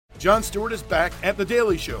Jon Stewart is back at The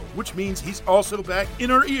Daily Show, which means he's also back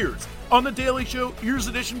in our ears on The Daily Show Ears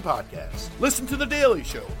Edition podcast. Listen to The Daily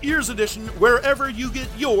Show Ears Edition wherever you get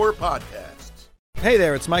your podcasts. Hey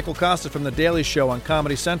there, it's Michael Costa from The Daily Show on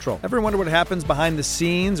Comedy Central. Ever wonder what happens behind the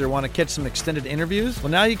scenes or want to catch some extended interviews?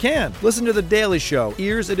 Well, now you can. Listen to The Daily Show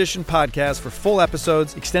Ears Edition podcast for full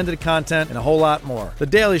episodes, extended content, and a whole lot more. The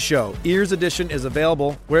Daily Show Ears Edition is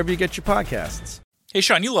available wherever you get your podcasts. Hey,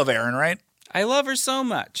 Sean, you love Erin, right? I love her so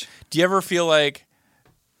much. Do you ever feel like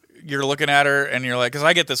you're looking at her and you're like, because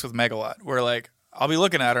I get this with Meg a lot, where like, I'll be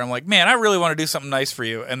looking at her, I'm like, man, I really want to do something nice for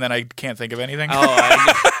you, and then I can't think of anything. Oh,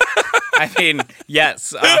 I mean,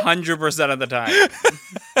 yes, 100% of the time.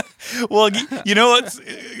 Well, you know what's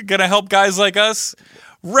going to help guys like us?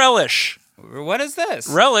 Relish. What is this?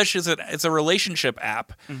 Relish is it's a relationship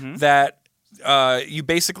app that you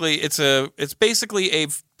basically it's basically a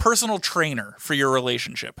personal trainer for your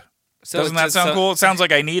relationship. So doesn't that sound cool? It sounds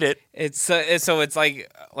like I need it. It's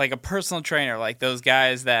like a personal trainer, like those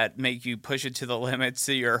guys that make you push it to the limit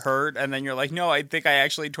so you're hurt, and then you're like, no, I think I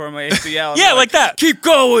actually tore my ACL. Yeah, like that. Keep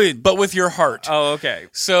going, but with your heart. Oh, okay.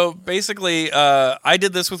 So basically, I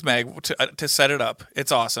did this with Meg to set it up.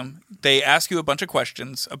 It's awesome. They ask you a bunch of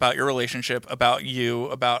questions about your relationship, about you,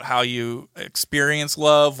 about how you experience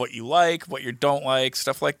love, what you like, what you don't like,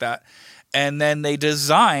 stuff like that, and then they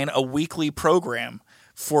design a weekly program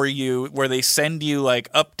for you where they send you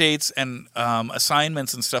like updates and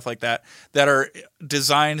assignments and stuff like that are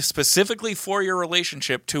designed specifically for your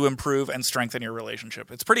relationship to improve and strengthen your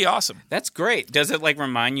relationship. It's pretty awesome. That's great. Does it like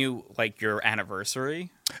remind you like your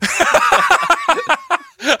anniversary?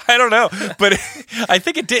 I don't know, but I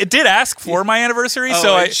think it did ask for my anniversary,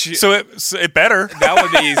 so it better. That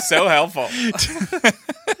would be so helpful.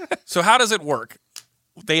 So how does it work?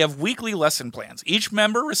 They have weekly lesson plans. Each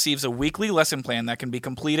member receives a weekly lesson plan that can be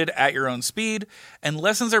completed at your own speed, and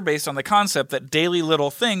lessons are based on the concept that daily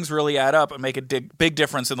little things really add up and make a big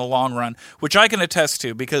difference in the long run, which I can attest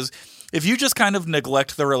to, because if you just kind of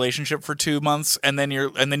neglect the relationship for 2 months and then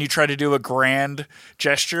you try to do a grand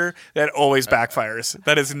gesture, that always backfires.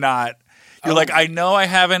 That is not. You're like, I know I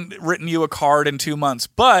haven't written you a card in 2 months,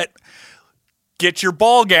 but get your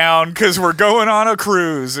ball gown because we're going on a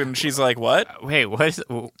cruise. And she's like, what? Wait, what?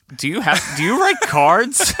 Do you write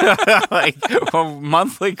cards? Like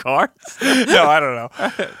monthly cards? No, I don't know.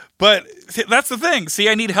 But that's the thing. See,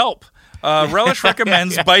 I need help. Relish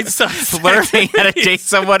recommends bite-sized learning how to date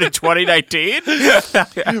someone in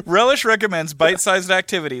 2019. Relish recommends bite-sized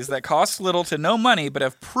activities that cost little to no money but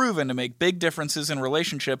have proven to make big differences in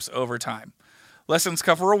relationships over time. Lessons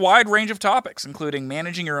cover a wide range of topics, including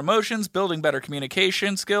managing your emotions, building better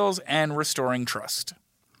communication skills, and restoring trust.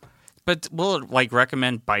 But will it like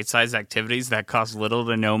recommend bite-sized activities that cost little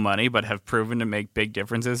to no money but have proven to make big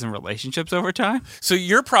differences in relationships over time? So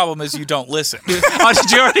your problem is you don't listen. Oh,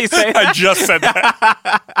 did you already say that? I just said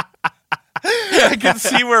that. I can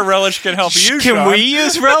see where Relish can help you, Can Sean. we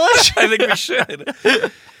use Relish? I think we should.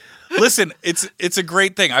 Listen, it's a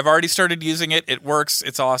great thing. I've already started using it. It works.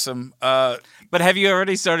 It's awesome. But have you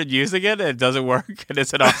already started using it and it doesn't work? And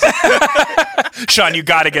is it awesome? Sean, you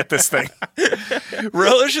got to get this thing.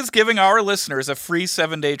 Relish is giving our listeners a free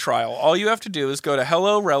 7-day trial. All you have to do is go to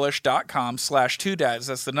hellorelish.com/2dads.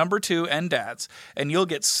 That's the number 2 and dads. And you'll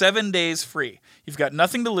get 7 days free. You've got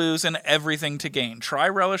nothing to lose and everything to gain. Try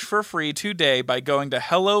Relish for free today by going to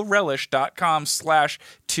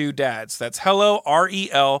hellorelish.com/2dads. That's hello,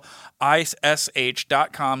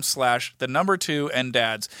 RELISH.com/the number 2 and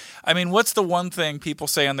dads. I mean, what's the one thing people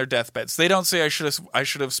say on their deathbeds? They don't say I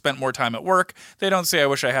should have spent more time at work. They don't say I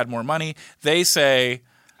wish I had more money. They say,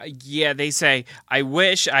 they say, I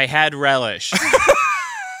wish I had Relish.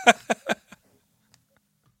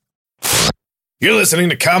 You're listening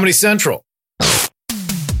to Comedy Central.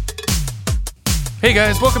 Hey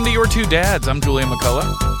guys, welcome to Your Two Dads. I'm Julian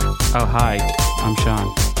McCullough. Oh, hi. I'm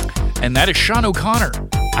Sean. And that is Sean O'Connor.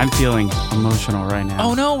 I'm feeling emotional right now.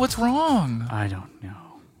 Oh no, what's wrong? I don't know.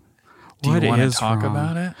 Do you want to talk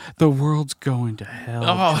about it? The world's going to hell.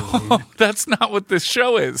 Oh, that's not what this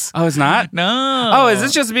show is. Oh, it's not? No. Oh, is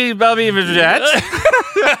this just me about being a dad?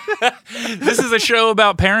 This is a show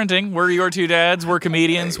about parenting. We're your two dads. We're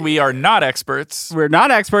comedians. We are not experts. We're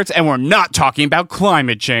not experts, and we're not talking about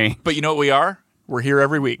climate change. But you know what we are? We're here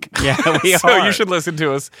every week. Yeah, we so are. You should listen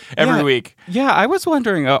to us every week. Yeah, I was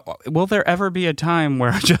wondering, will there ever be a time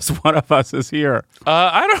where just one of us is here?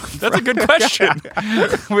 I don't. That's a good question.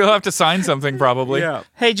 We'll have to sign something probably. Yeah.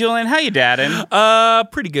 Hey, Julian, how you dadding?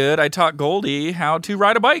 Pretty good. I taught Goldie how to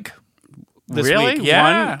ride a bike this really? week.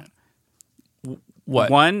 Yeah. What?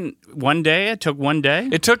 One day? It took one day?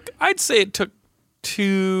 I'd say it took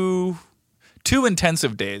two 2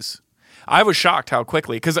 intensive days. I was shocked how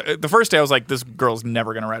quickly, because the first day I was like, this girl's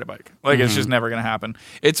never going to ride a bike. Like, it's just never going to happen.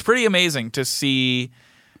 It's pretty amazing to see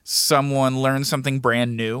someone learn something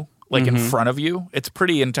brand new, like in front of you. It's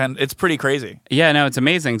pretty intense. It's pretty crazy. Yeah, no, it's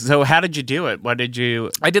amazing. So how did you do it? What did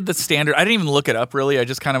you... I did the standard. I didn't even look it up, really. I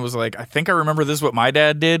just kind of was like, I think I remember this is what my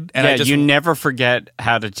dad did. And yeah, I just, you never forget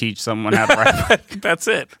how to teach someone how to ride a bike. That's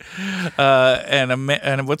it.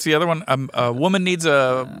 And what's the other one? A woman needs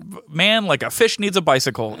a man like a fish needs a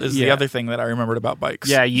bicycle is the other thing that I remembered about bikes.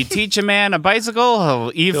 Yeah, you teach a man a bicycle,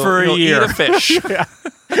 he'll eat for a He'll year. eat a fish.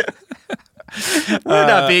 We're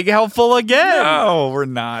not being helpful again. No, we're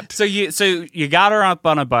not. So you got her up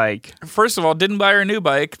on a bike. First of all, didn't buy her a new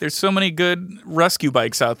bike. There's so many good rescue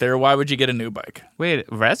bikes out there. Why would you get a new bike? Wait,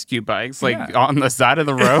 rescue bikes? Like on the side of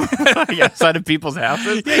the road? Like outside of people's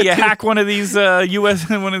houses? Yeah, you hack one of these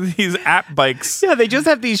one of these app bikes. Yeah, they just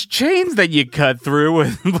have these chains that you cut through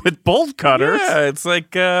with bolt cutters. Yeah, it's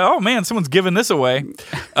like, oh man, someone's giving this away.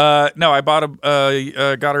 No, I bought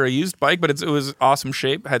got her a used bike, but it was awesome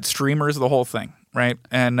shape. Had streamers, the whole thing, right?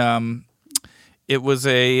 And it was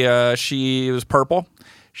she was purple.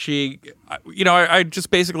 I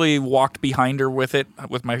just basically walked behind her with it,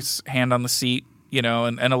 with my hand on the seat,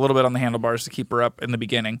 and a little bit on the handlebars to keep her up in the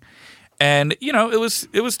beginning. And, it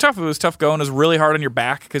was tough. It was tough going. It was really hard on your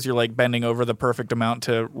back because you're like bending over the perfect amount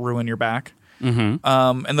to ruin your back. Mm-hmm.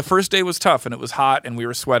 And the first day was tough, and it was hot, and we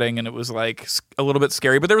were sweating, and it was like a little bit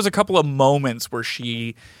scary. But there was a couple of moments where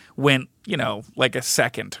she went, like a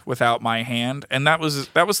second without my hand, and that was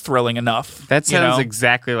thrilling enough. That sounds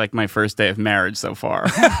exactly like my first day of marriage so far.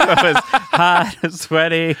 It was hot,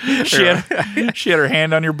 sweaty. She had her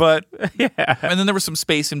hand on your butt. Yeah, and then there was some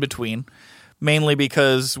space in between. Mainly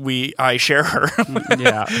because I share her.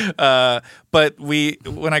 Yeah. But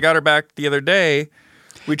when I got her back the other day,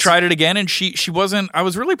 we tried it again, and she wasn't. I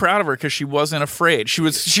was really proud of her because she wasn't afraid. She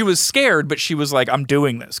was scared, but she was like, "I'm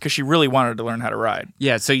doing this," because she really wanted to learn how to ride.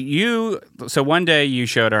 Yeah. So one day you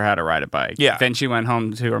showed her how to ride a bike. Yeah. Then she went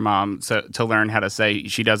home to her mom to learn how to say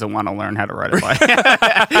she doesn't want to learn how to ride a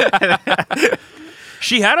bike.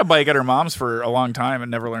 She had a bike at her mom's for a long time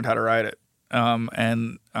and never learned how to ride it. So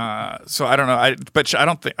I don't know. But I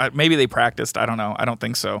don't think maybe they practiced. I don't know. I don't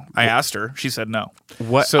think so. I asked her. She said no.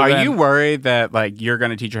 What? So you worried that like you're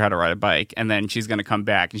going to teach her how to ride a bike and then she's going to come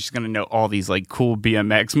back and she's going to know all these like cool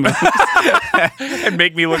BMX moves and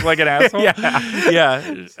make me look like an asshole?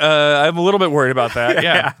 Yeah. I'm a little bit worried about that.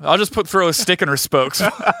 Yeah. I'll just throw a stick in her spokes.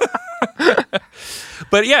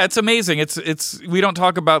 But yeah, it's amazing. It's we don't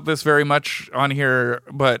talk about this very much on here,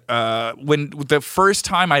 but when the first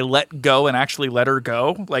time I let go and actually let her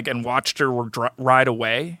go, like and watched her ride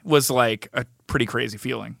away, was like a pretty crazy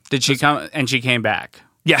feeling. Did she come and she came back?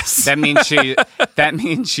 Yes. That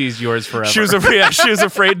means she's yours forever. She was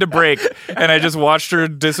afraid to break, and I just watched her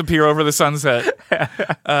disappear over the sunset.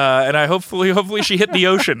 And I hopefully she hit the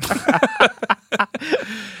ocean.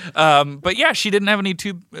 But yeah, she didn't have any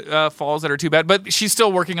falls that are too bad. But she's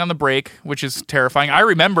still working on the brake, which is terrifying. I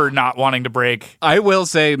remember not wanting to brake. I will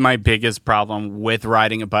say my biggest problem with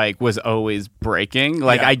riding a bike was always braking.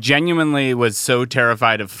 Like I genuinely was so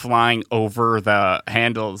terrified of flying over the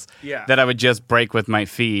handles that I would just brake with my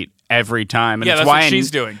feet every time. And yeah, it's that's why what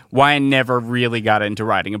she's doing. Why I never really got into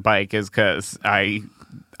riding a bike is because I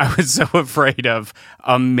was so afraid of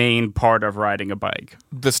a main part of riding a bike.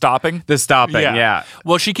 The stopping? The stopping, yeah.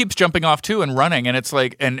 Well, she keeps jumping off too and running, and it's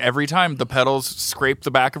like, and every time the pedals scrape the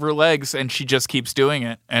back of her legs, and she just keeps doing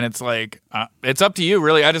it. And it's like, it's up to you,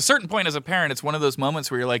 really. At a certain point as a parent, it's one of those moments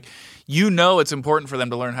where you're like, it's important for them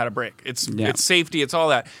to learn how to brake. It's safety, it's all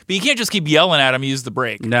that. But you can't just keep yelling at them, use the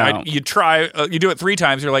brake. No. You try, you do it 3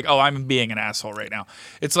 times, you're like, oh, I'm being an asshole right now.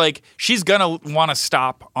 It's like, she's going to want to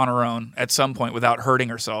stop on her own at some point without hurting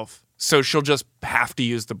herself. So she'll just have to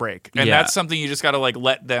use the brake. And that's something you just got to like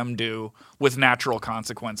let them do with natural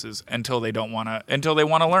consequences until they want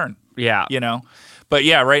to learn. Yeah. But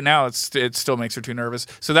yeah, right now it still makes her too nervous.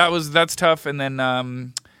 So that's tough. And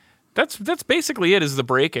then that's basically it, is the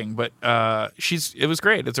braking. But it was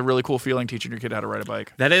great. It's a really cool feeling teaching your kid how to ride a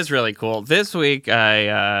bike. That is really cool. This week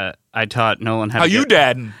I taught Nolan how you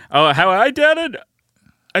dadding? Oh, how I dadded?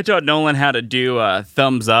 I taught Nolan how to do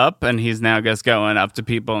thumbs up, and he's now just going up to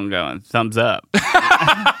people and going, thumbs up.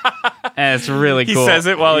 And it's really cool. He says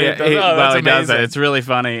it while he does it. While he does it. It's really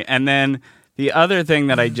funny. And then the other thing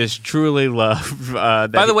that I just truly love... By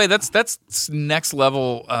the way, that's next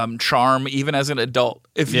level charm, even as an adult.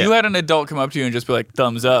 If you had an adult come up to you and just be like,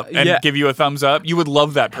 thumbs up, and give you a thumbs up, you would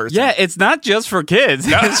love that person. Yeah, it's not just for kids.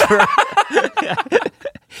 No.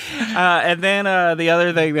 And then the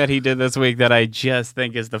other thing that he did this week that I just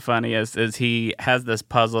think is the funniest is he has this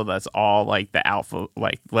puzzle that's all like the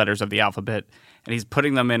letters of the alphabet, and he's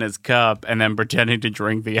putting them in his cup and then pretending to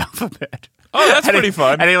drink the alphabet. Oh, that's pretty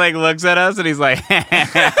fun. And he like looks at us and he's like,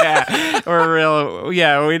 "We're real,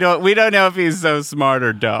 yeah. We don't know if he's so smart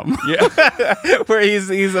or dumb. Yeah, where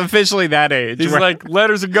he's officially that age. He's like,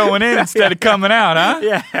 letters are going in instead of coming out, huh?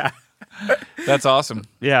 Yeah." That's awesome.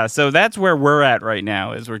 Yeah, so that's where we're at right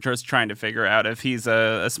now. Is we're just trying to figure out if he's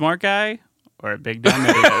a smart guy or a big dumb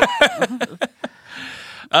idiot.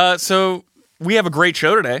 So we have a great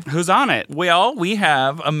show today. Who's on it? Well, we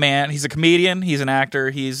have a man. He's a comedian. He's an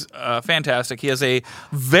actor. He's fantastic. He has a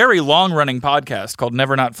very long-running podcast called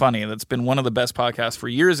Never Not Funny that's been one of the best podcasts for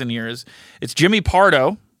years and years. It's Jimmy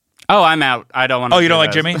Pardo. Oh, I'm out. I don't want to. Oh, you don't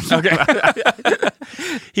like Jimmy? Okay.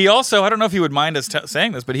 He also, I don't know if he would mind us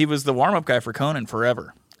saying this, but he was the warm-up guy for Conan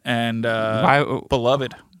forever. And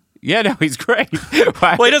beloved. Yeah, no, he's great.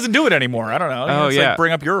 Well, he doesn't do it anymore. I don't know. Oh, it's yeah. like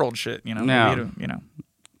bring up your old shit, you know? No. You know.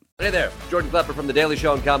 Hey there, Jordan Klepper from The Daily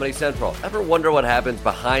Show on Comedy Central. Ever wonder what happens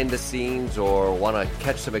behind the scenes or want to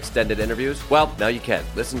catch some extended interviews? Well, now you can.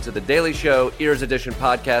 Listen to The Daily Show Ears Edition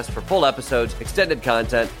podcast for full episodes, extended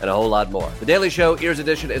content, and a whole lot more. The Daily Show Ears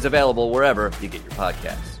Edition is available wherever you get your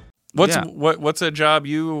podcasts. What's a job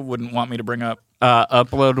you wouldn't want me to bring up?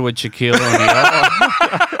 Upload with Shaquille O'Neal.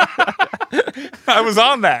 I was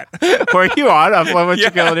on that. Were you on Upload with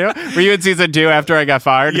Shaquille O'Neal? Were you in season 2 after I got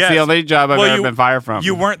fired? Yes. It's the only job I've ever been fired from.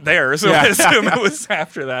 You weren't there, so I assume it was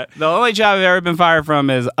after that. The only job I've ever been fired from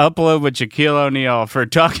is Upload with Shaquille O'Neal for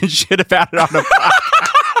talking shit about it on a podcast.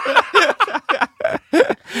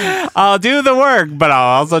 I'll do the work, but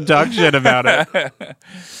I'll also talk shit about it.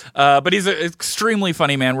 But he's an extremely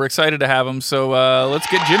funny man. We're excited to have him. So let's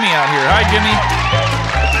get Jimmy out here. Hi, Jimmy.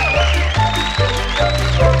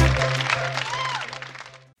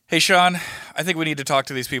 Hey, Sean. I think we need to talk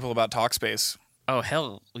to these people about Talkspace. Oh,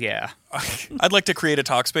 hell yeah. I'd like to create a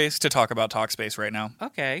Talkspace to talk about Talkspace right now.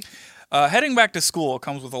 Okay. Heading back to school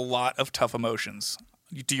comes with a lot of tough emotions.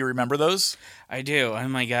 Do you remember those? I do. Oh,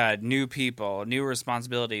 my God. New people, new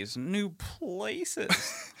responsibilities, new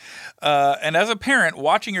places. And as a parent,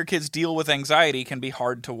 watching your kids deal with anxiety can be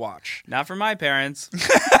hard to watch. Not for my parents.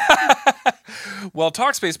 Well,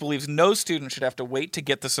 Talkspace believes no student should have to wait to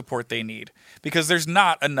get the support they need because there's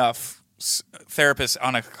not enough therapists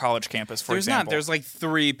on a college campus, for example. There's like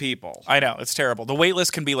 3 people. I know. It's terrible. The wait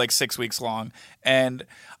list can be like 6 weeks long. And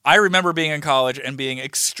I remember being in college and being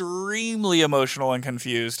extremely emotional and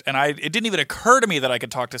confused. And it didn't even occur to me that I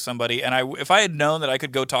could talk to somebody. And if I had known that I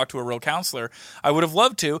could go talk to a real counselor, I would have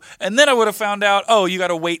loved to. And then I would have found out, oh, you got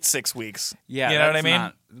to wait 6 weeks. Yeah, you know what I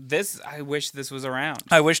mean? I wish this was around.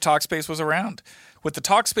 I wish Talkspace was around. With the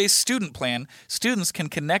Talkspace student plan, students can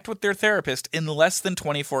connect with their therapist in less than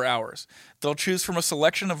 24 hours. They'll choose from a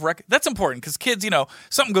selection of That's important because kids,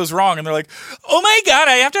 something goes wrong and they're like, oh my God,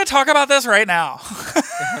 I have to talk about this right now.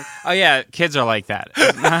 Oh yeah, kids are like that.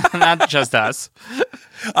 Not just us.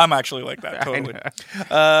 I'm actually like that, totally.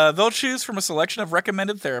 They'll choose from a selection of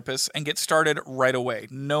recommended therapists and get started right away.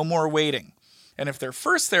 No more waiting. And if their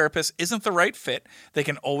first therapist isn't the right fit, they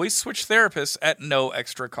can always switch therapists at no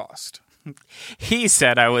extra cost. He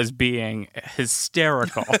said I was being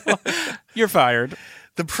hysterical. You're fired.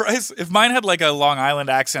 The price, if mine had like a Long Island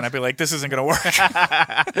accent, I'd be like, this isn't going to work.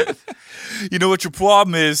 You know what your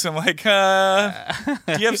problem is? I'm like, do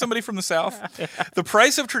you have somebody from the South? The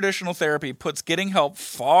price of traditional therapy puts getting help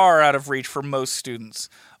far out of reach for most students.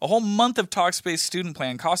 A whole month of Talkspace student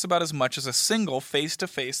plan costs about as much as a single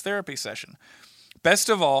face-to-face therapy session. Best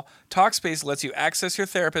of all, Talkspace lets you access your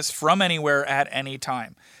therapist from anywhere at any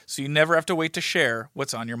time, so you never have to wait to share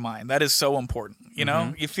what's on your mind. That is so important. You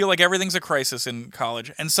know, you feel like everything's a crisis in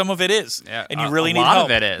college, and some of it is, and you really need help. A lot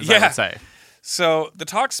of it is, I would say. So the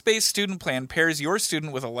Talkspace student plan pairs your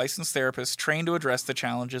student with a licensed therapist trained to address the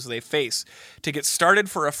challenges they face. To get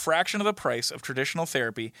started for a fraction of the price of traditional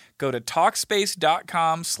therapy, go to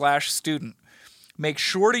Talkspace.com/student. Make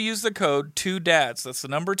sure to use the code 2DADS, that's the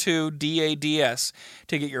number 2, DADS,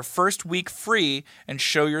 to get your first week free and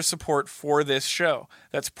show your support for this show.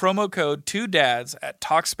 That's promo code 2DADS at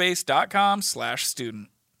Talkspace.com/student.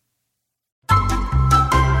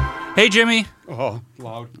 Hey, Jimmy. Oh,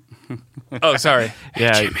 loud. Oh, sorry.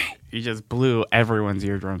 Yeah, Jimmy. You just blew everyone's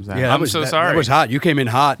eardrums out. Yeah, I'm so sorry. That was hot. You came in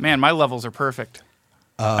hot. Man, my levels are perfect.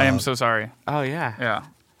 I am so sorry. Oh, yeah. Yeah.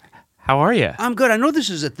 How are you? I'm good. I know this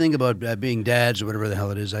is a thing about being dads or whatever the hell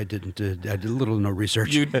it is. I did little to no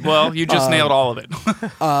research. You just nailed all of it.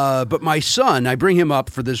 But my son, I bring him up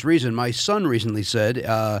for this reason. My son recently said,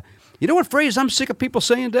 you know what phrase I'm sick of people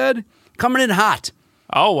saying, Dad? Coming in hot.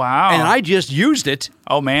 Oh, wow. And I just used it.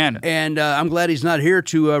 Oh, man. And I'm glad he's not here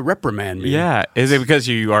to reprimand me. Yeah. Is it because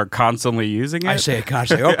you are constantly using it? I say it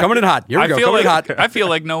constantly. Oh, coming in hot. Here we go. Coming in hot. I feel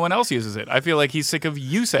like no one else uses it. I feel like he's sick of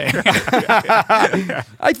you saying it.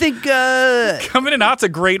 I think coming in hot's a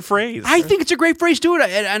great phrase. I think it's a great phrase too,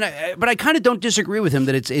 but I kind of don't disagree with him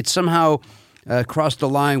that it's somehow crossed the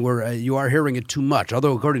line where you are hearing it too much.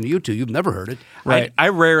 Although according to you two, you've never heard it. Right. I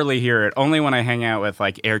rarely hear it. Only when I hang out with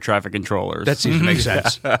like air traffic controllers. That seems to make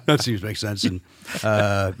sense. That seems to make sense. And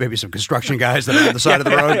maybe some construction guys that are on the side of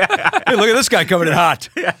the road. Hey, look at this guy coming in hot.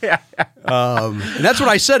 And that's what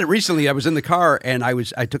I said recently. I was in the car and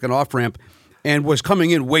I took an off ramp. And was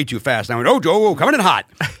coming in way too fast. And I went, "Oh, Joe, coming in hot."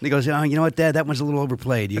 And he goes, "Oh, you know what, Dad? That one's a little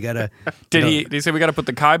overplayed. You gotta." Did he say we got to put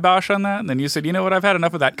the kibosh on that? And then you said, "You know what? I've had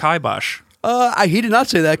enough of that kibosh." He did not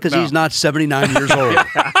say that because he's not 79 years old.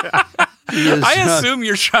 I assume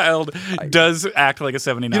your child does act like a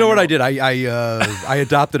 79. You know what I did? I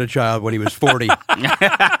adopted a child when he was 40,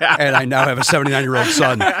 and I now have a 79-year-old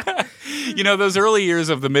son. You know, those early years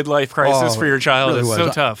of the midlife crisis for your child really is so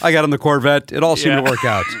tough. I got him the Corvette. It all seemed to work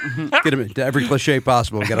out. Get him into every cliche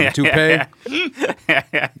possible. Get him a toupee.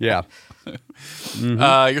 Yeah.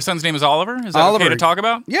 Your son's name is Oliver? Is that Oliver. okay to talk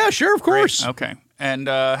about? Yeah, sure, of course. Great. Okay. And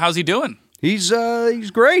how's he doing? He's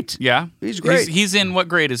great. Yeah? He's great. He's in what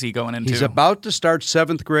grade is he going into? He's about to start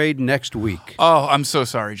 7th grade next week. Oh, I'm so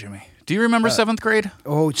sorry, Jimmy. Do you remember 7th grade?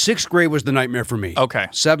 Oh, 6th grade was the nightmare for me. Okay.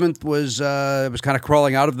 7th was kind of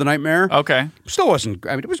crawling out of the nightmare. Okay. Still wasn't.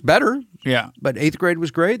 I mean, it was better. Yeah. But 8th grade was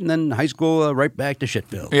great, and then high school right back to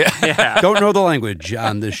shitville. Yeah. Don't know the language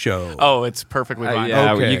on this show. Oh, it's perfectly fine.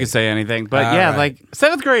 Yeah, Okay. you can say anything. But All right. like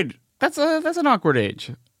 7th grade, that's an awkward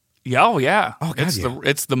age. Yeah, oh, yeah. Oh, God,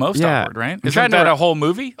 it's the most Yeah. awkward, right? I'm Isn't trying that to- a whole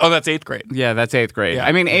movie? Oh, that's 8th grade. Yeah, that's 8th grade. Yeah.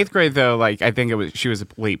 I mean, 8th grade though, like I think she was a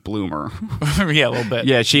late bloomer. Yeah, a little bit.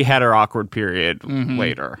 Yeah, she had her awkward period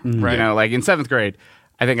later. Right. You know, like in 7th grade,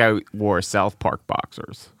 I think I wore South Park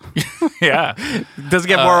boxers. Yeah. Does it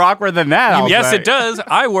get more awkward than that? I'll Yes, say. it does.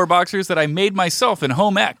 I wore boxers that I made myself in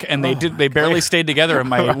home ec, and they barely stayed together, and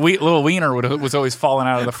my little wiener was always falling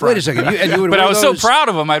out of the front. Wait a second. You would But wear I was so those- proud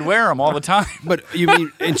of them, I'd wear them all the time. But you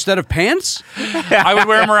mean instead of pants? I would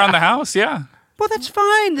wear them around the house, yeah. Well, that's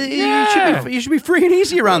fine. Yeah. You should be free and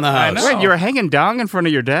easy around the house. know. Wait, you were hanging dong in front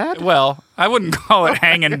of your dad? Well, I wouldn't call it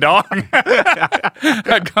hanging dong.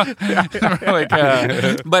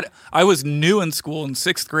 But I was new in school in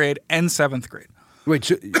 6th grade and 7th grade. Wait,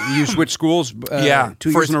 so you switched schools 2 years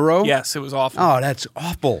First- in a row? Yes, it was awful. Oh, that's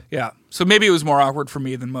awful. Yeah. So maybe it was more awkward for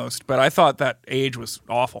me than most, but I thought that age was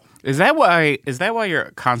awful. Is that why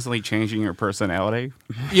you're constantly changing your personality?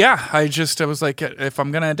 Yeah, I was like, if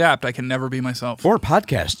I'm going to adapt, I can never be myself. Or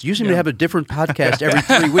podcasts. You seem to have a different podcast every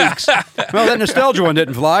 3 weeks. Well, that nostalgia one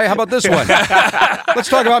didn't fly. How about this one? Let's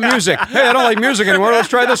talk about music. Hey, I don't like music anymore. Let's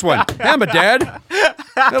try this one. Hey, I'm a dad.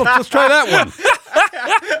 Let's try that one.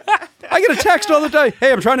 I get a text all the time.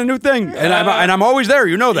 Hey, I'm trying a new thing, and I'm always there.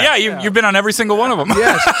 You know that. Yeah, you've been on every single one of them.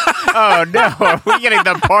 Yes. Oh no, are we getting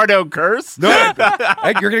the Pardo curse? No,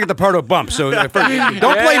 you're gonna get the Pardo bump. So don't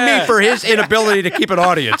blame me for his inability to keep an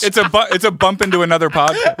audience. It's a bump into another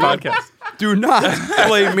podcast. Do not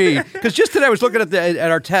blame me. Because just today I was looking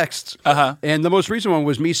at our texts, and the most recent one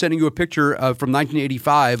was me sending you a picture from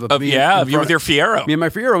 1985 of me. Of you with your Fiero. Me and my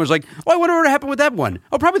Fiero. I was like, oh, I wonder what happened with that one.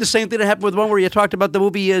 Oh, probably the same thing that happened with the one where you talked about the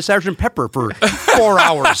movie Sergeant Pepper for 4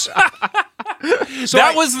 hours. So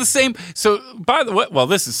that was the same. So, by the way, well,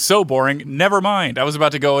 this is so boring. Never mind. I was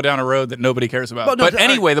about to go down a road that nobody cares about. Well, no, but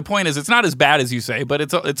anyway, the point is, it's not as bad as you say, but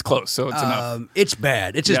it's close, so it's enough. It's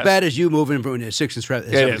bad. It's as Yes. bad as you moving from 6th and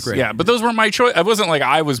 7th grade. Yeah, but those weren't my choice. It wasn't like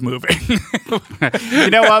I was moving. You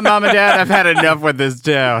know what, Mom and Dad? I've had enough with this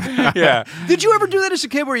town. Yeah. Did you ever do that as a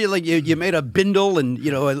kid where you made a bindle and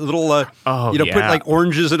a little put yeah. like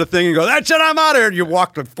oranges in a thing and go, that's it, I'm out of here, and you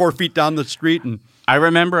walked like 4 feet down the street and I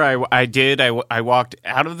remember I walked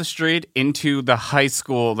out of the street into the high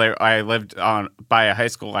school. There, I lived by a high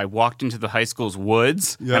school. I walked into the high school's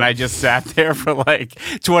woods, and I just sat there for like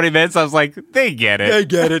 20 minutes. I was like, they get it. they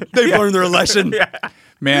get it. They've learned their lesson.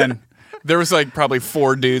 Man, there was like probably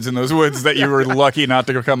 4 dudes in those woods that you were lucky not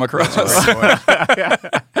to come across.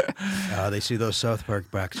 They see those South Park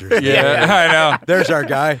boxers. Yeah, I know. There's our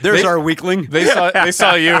guy. There's our weakling. They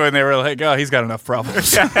saw you and they were like, "Oh, he's got enough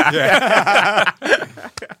problems."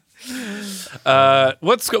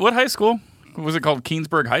 What high school? Was it called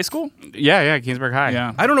Keensburg High School? Yeah, Keensburg High.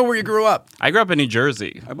 Yeah. I don't know where you grew up. I grew up in New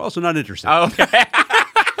Jersey. I'm also not interested. Oh, okay.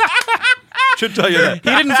 Should tell you that. He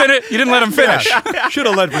didn't finish. You didn't let him finish. Should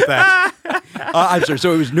have led with that. I'm sorry.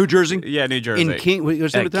 So it was New Jersey? Yeah, New Jersey. In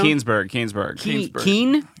Keensburg. Keensburg.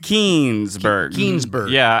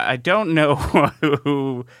 Yeah, I don't know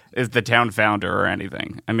who is the town founder or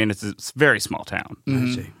anything. I mean, it's a very small town. I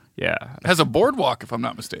see. Yeah. It has a boardwalk, if I'm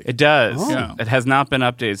not mistaken. It does. Oh. Yeah. It has not been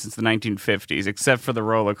updated since the 1950s, except for the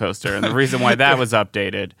roller coaster. And the reason why that was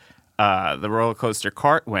updated, the roller coaster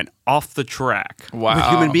cart went off the track. Wow. With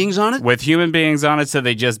human beings on it? With human beings on it, so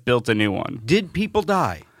they just built a new one. Did people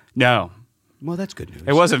die? No. Well, that's good news.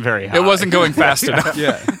 It wasn't very high. It wasn't going fast enough.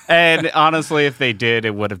 Yeah. And honestly, if they did,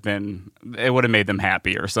 it would have made them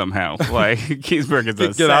happier somehow. Like Keensburg is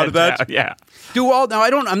a Get out of that? town. Yeah.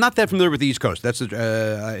 I'm not that familiar with the East Coast. That's in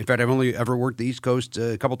fact, I've only ever worked the East Coast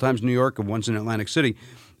a couple times in New York and once in Atlantic City.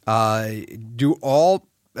 Do all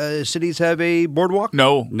cities have a boardwalk?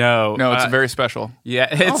 No, it's very special. Yeah,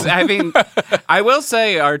 it's. I mean, I will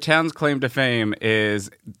say our town's claim to fame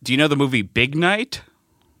is. Do you know the movie Big Night?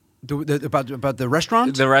 About the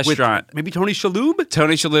restaurant? The restaurant. With maybe Tony Shalhoub?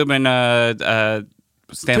 Tony Shalhoub and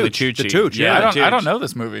Stanley Tucci. The Tooch, Yeah, yeah. I don't know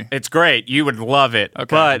this movie. It's great. You would love it.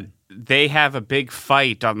 Okay. But they have a big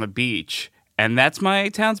fight on the beach, and that's my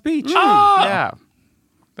town's beach. Oh. Yeah.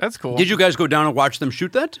 That's cool. Did you guys go down and watch them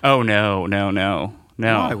shoot that? Oh, no.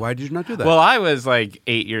 Why did you not do that? Well, I was like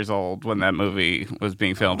 8 years old when that movie was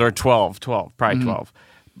being filmed, or 12, probably 12.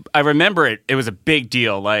 I remember it. It was a big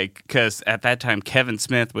deal, like, because at that time Kevin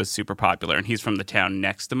Smith was super popular, and he's from the town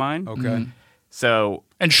next to mine. Okay. So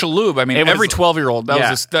And Shalhoub, I mean, It was- every 12-year-old,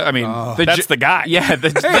 that's the guy. yeah,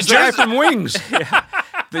 the guy from Wings.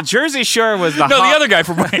 the Jersey Shore was the No, the other guy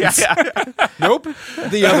from Wayne's. Nope.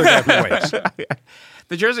 The other guy from Wings.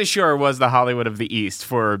 The Jersey Shore was the Hollywood of the East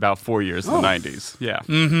for about 4 years in the 90s. Yeah.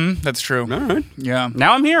 That's true. All right. Yeah.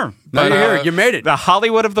 Now I'm here. Now you're here. You made it. The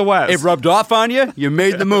Hollywood of the West. It rubbed off on you. You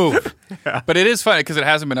made the move. But it is funny because it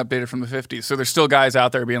hasn't been updated from the 50s. So there's still guys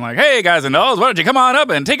out there being like, hey, guys and dolls, why don't you come on up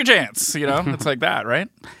and take a chance? You know, it's like that, right?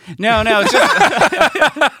 No, it's just,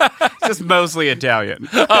 it's just mostly Italian.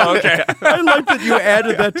 Oh, okay. I like that you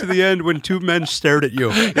added that to the end when two men stared at you.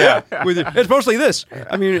 Yeah. It's mostly this.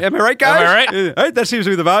 I mean, am I right, guys? Am I right? Right? That seems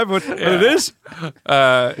to be the vibe. What it is?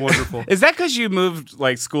 Wonderful. Is that because you moved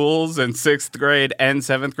like schools in 6th grade and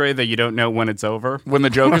 7th grade that you don't know when it's over? When the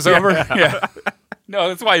joke is over? Yeah. No,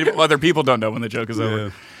 that's why other people don't know when the joke is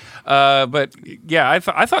over. But yeah, I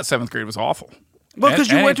thought 7th grade was awful. Well, because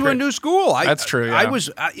you And went to a 8th grade. new school. That's true, yeah. I was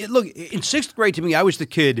look in 6th grade. To me, I was the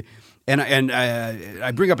kid, and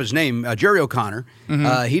I bring up his name, Jerry O'Connor.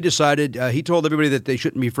 He decided he told everybody that they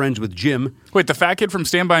shouldn't be friends with Jim. Wait, the fat kid from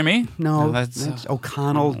Stand By Me? No, that's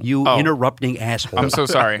O'Connell. You interrupting asshole. I'm so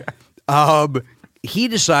sorry. He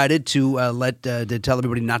decided to to tell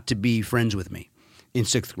everybody not to be friends with me in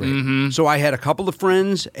 6th grade. So I had a couple of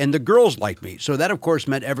friends, and the girls liked me. So that, of course,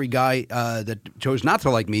 meant every guy that chose not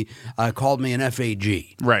to like me called me an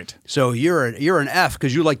FAG. Right. So you're an F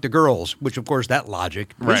because you like the girls, which, of course, that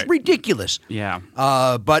logic was Right. ridiculous. Yeah.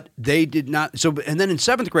 But they did not. So, and then in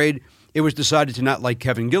 7th grade, it was decided to not like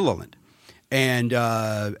Kevin Gilliland. And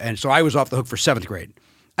so I was off the hook for 7th grade.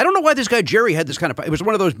 I don't know why this guy Jerry had this kind of. It was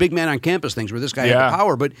one of those big man on campus things where this guy had the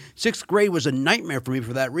power. But 6th grade was a nightmare for me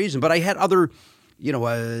for that reason. But I had other,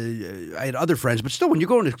 I had other friends. But still, when you're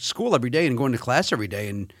going to school every day and going to class every day,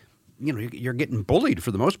 and you're getting bullied for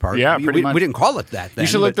the most part. Yeah, pretty much. We didn't call it that then. You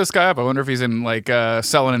should look this guy up. I wonder if he's in like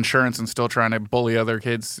selling insurance and still trying to bully other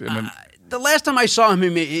kids. The last time I saw him,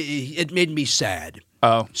 it made me sad.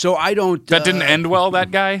 Oh. So I don't. That didn't end well, that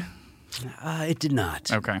guy? It did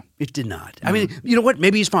not. Okay. It did not. I mean, you know what?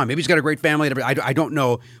 Maybe he's fine. Maybe he's got a great family. And everything. I don't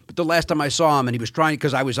know. But the last time I saw him, and he was trying,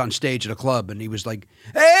 because I was on stage at a club, and he was like,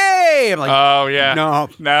 "Hey!" I'm like, Oh, yeah. no,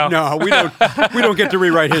 we don't get to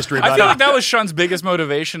rewrite history." I About feel it. like that was Sean's biggest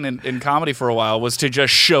motivation in comedy for a while, was to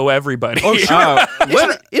just show everybody. Oh, sure.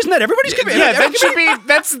 Isn't that everybody's? Yeah, that should be.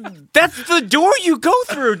 That's the door you go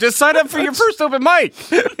through to sign up for your first open mic.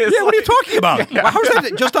 Yeah, what are you talking about? How's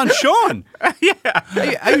that just on Sean? Yeah.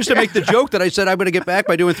 I used to make the joke that I said I'm going to get back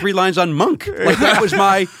by doing 3 lines on Monk. Like that was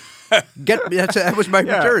my that was my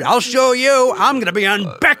return. I'll show you. I'm going to be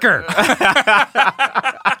on Becker.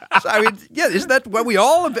 So, I mean, yeah, isn't that what we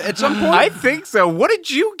all at some point? I think so. What did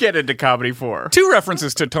you get into comedy for? 2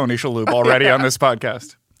 references to Tony Shalhoub already on this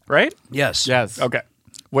podcast, right? Yes. Okay.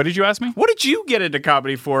 What did you ask me? What did you get into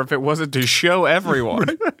comedy for if it wasn't to show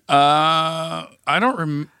everyone? I don't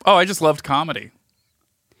remember. Oh, I just loved comedy.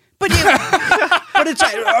 But but it's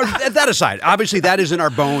that aside. Obviously, that is in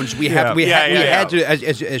our bones. We had to,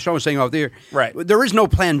 as Sean was saying out there. Right. There is no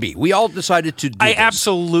plan B. We all decided to do I this.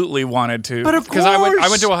 absolutely wanted to. But of because I went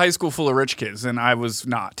course. to a high school full of rich kids, and I was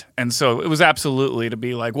not. And so it was absolutely to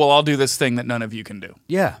be like, well, I'll do this thing that none of you can do.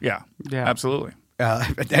 Yeah. Yeah. Absolutely.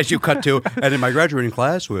 as you cut to, and in my graduating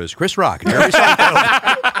class was Chris Rock and Jeremy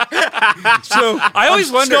Seinfeld. So I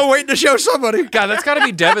always wonder. Still waiting to show somebody. God, that's got to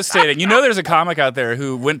be devastating. You know, there's a comic out there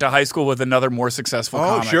who went to high school with another more successful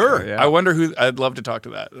comic. Sure. Yeah. I wonder who. I'd love to talk to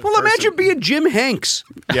that. Well, imagine being Jim Hanks.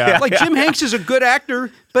 Yeah. Like Jim Hanks is a good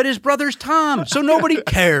actor, but his brother's Tom, so nobody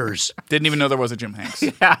cares. Didn't even know there was a Jim Hanks.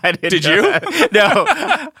 Yeah, I didn't Did know you? that. No,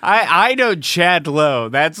 I know Chad Lowe.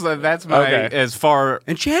 That's my as far.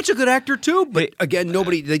 And Chad's a good actor too, but again,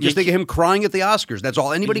 they just think of him crying at the Oscars. That's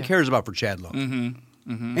all anybody cares about for Chad Lowe.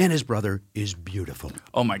 And his brother is beautiful.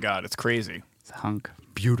 Oh my God, it's crazy. It's a hunk.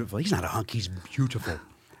 Beautiful. He's not a hunk. He's beautiful.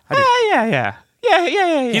 Yeah.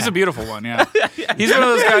 He's a beautiful one, yeah. He's one of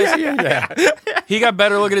those guys. He got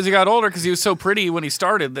better looking as he got older because he was so pretty when he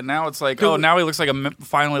started that now it's like, now he looks like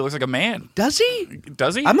finally looks like a man. Does he?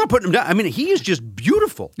 Does he? I'm not putting him down. I mean, he is just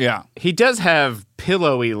beautiful. Yeah. He does have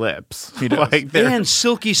pillowy lips. He does. And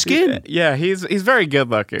silky skin. Yeah, he's very good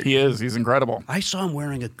looking. He is. He's incredible. I saw him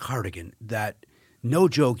wearing a cardigan that, no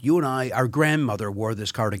joke, you and I, our grandmother wore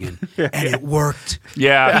this cardigan, and it worked.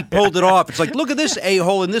 Yeah. He pulled it off. It's like, look at this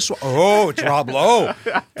a-hole in this one. Oh, it's Rob Lowe.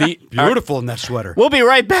 Beautiful in that sweater. We'll be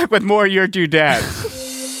right back with more Your Two Dads.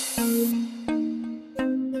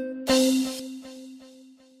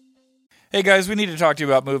 Hey guys, we need to talk to you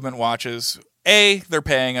about Movement watches. A, they're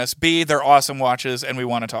paying us. B, they're awesome watches, and we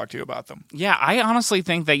want to talk to you about them. Yeah, I honestly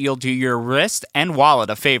think that you'll do your wrist and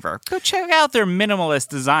wallet a favor. Go check out their minimalist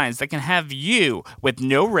designs that can have you with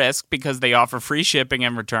no risk because they offer free shipping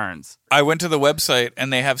and returns. I went to the website,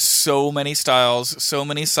 and they have so many styles, so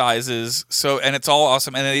many sizes, and it's all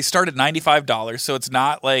awesome. And they start at $95, so it's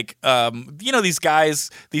not like, these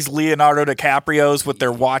guys, these Leonardo DiCaprios with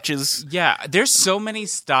their watches. Yeah, there's so many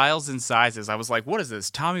styles and sizes. I was like, what is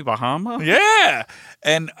this, Tommy Bahama? Yeah.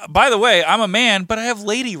 And by the way, I'm a man, but I have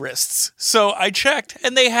lady wrists. So I checked,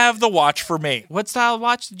 and they have the watch for me. What style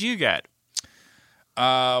watch did you get?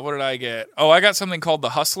 What did I get? Oh, I got something called the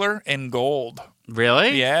Hustler in gold.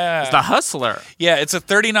 Really? Yeah. It's the Hustler. Yeah, it's a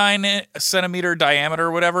 39 centimeter diameter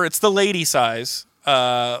or whatever. It's the lady size.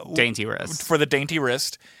 Dainty wrist. For the dainty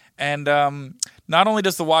wrist. And not only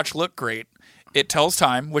does the watch look great, it tells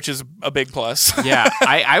time, which is a big plus. Yeah,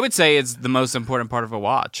 I would say it's the most important part of a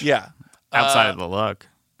watch. Yeah. Outside of the look.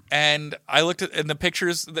 And I looked at in the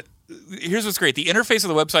pictures. Here's what's great. The interface of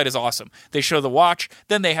the website is awesome. They show the watch.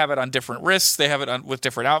 Then they have it on different wrists. They have it on with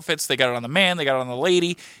different outfits. They got it on the man. They got it on the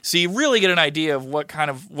lady. So you really get an idea of what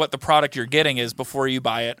the product you're getting is before you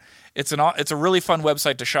buy it. It's a really fun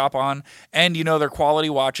website to shop on. And they're quality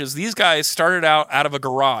watches. These guys started out of a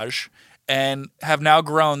garage and have now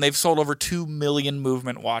grown. They've sold over 2 million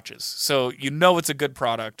Movement watches. So it's a good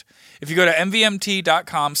product. If you go to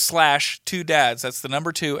mvmt.com/2dads, that's the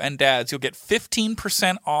number 2 and dads, you'll get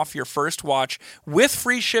 15% off your first watch with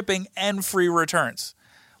free shipping and free returns.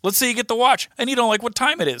 Let's say you get the watch and you don't like what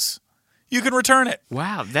time it is. You can return it.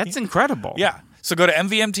 Wow, that's incredible. Yeah. So go to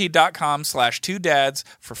mvmt.com/2dads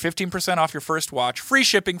for 15% off your first watch, free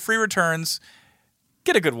shipping, free returns.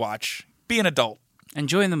 Get a good watch. Be an adult.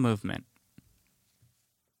 Enjoy the movement.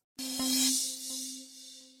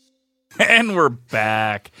 And we're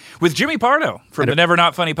back with Jimmy Pardo from the Never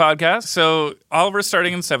Not Funny podcast. So Oliver's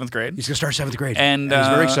starting in 7th grade. He's going to start 7th grade. And he's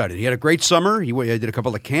very excited. He had a great summer. He did a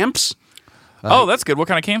couple of camps. That's good. What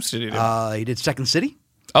kind of camps did he do? He did Second City.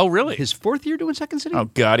 Oh, really? His 4th year doing Second City. Oh,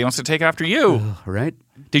 God. He wants to take after you. Right.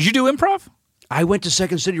 Did you do improv? I went to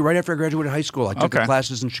Second City right after I graduated high school. I took the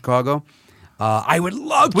classes in Chicago. I would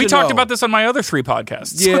love to We talked know. about this on my other 3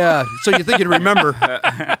 podcasts. Yeah, so you think you'd remember.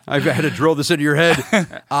 I've had to drill this into your head.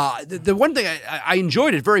 The one thing, I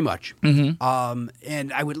enjoyed it very much. Mm-hmm.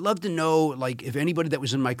 And I would love to know, like, if anybody that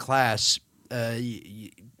was in my class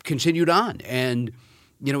continued on and,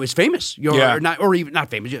 is famous. Or even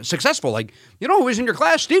not famous, successful. Like, who was in your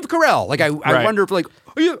class? Steve Carell. Like, I wonder if, like,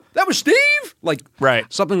 that was Steve? Like,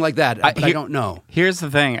 something like that. But I don't know. Here's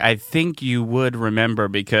the thing. I think you would remember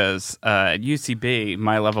because at UCB,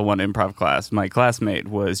 my level 1 improv class, my classmate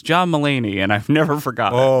was John Mulaney, and I've never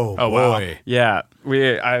forgotten it. Oh, boy. Wow. Yeah.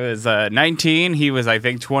 I was 19. He was, I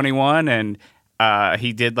think, 21, and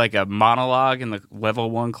he did like a monologue in the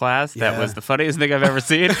level 1 class. That was the funniest thing I've ever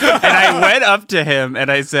seen. And I went up to him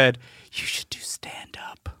and I said, "You should do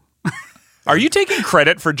stand-up." Are you taking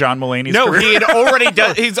credit for John Mulaney's No, career? he had already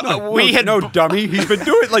done. No, dummy. He's been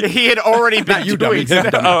doing it. Like, he had already been you doing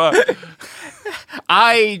dummy. it.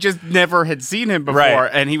 I just never had seen him before,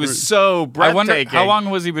 and he was so breathtaking. I wonder how long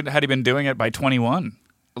had he been doing it by 21?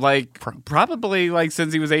 Like probably like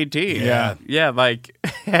since he was 18. Yeah. Like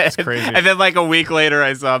It's crazy. And then like a week later,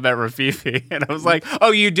 I saw him at Rafifi, and I was like,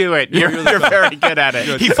 "Oh, you do it. You're very good at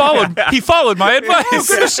it." He followed my advice.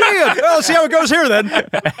 Good to see you. Well, let's see how it goes here then.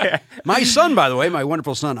 My son, by the way, my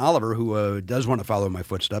wonderful son Oliver, who does want to follow my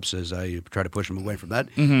footsteps as I try to push him away from that,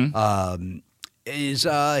 is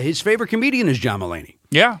his favorite comedian is John Mulaney.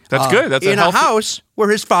 Yeah, that's good. That's in a healthy... house where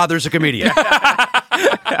his father's a comedian.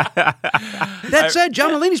 That said,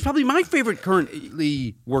 John Mulaney's probably my favorite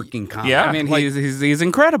currently working comic. Yeah. I mean, he's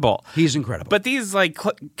incredible. He's incredible. But these like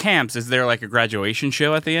camps, is there like a graduation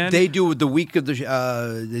show at the end? They do the week of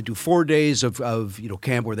the. They do 4 days of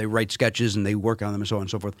camp where they write sketches and they work on them and so on and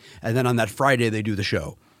so forth. And then on that Friday they do the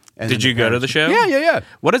show. And Did you go to the show? Yeah.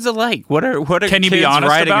 What is it like? What are Can you kids be honest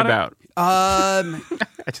writing about it?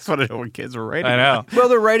 I just want to know what kids were writing. I know. Well,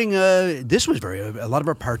 they're writing. This was a lot of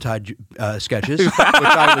apartheid sketches, which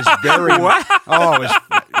I was very. Oh, it was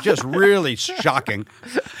just really shocking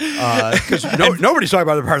because nobody's talking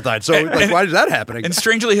about apartheid. So why is that happening? And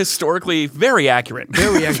strangely, historically, very accurate.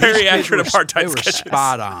 Very accurate apartheid they were sketches.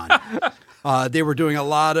 Spot on. They were doing a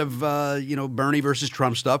lot of Bernie versus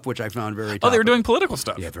Trump stuff, which I found very. Oh, they were doing political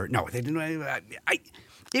stuff. Yeah, no, they didn't.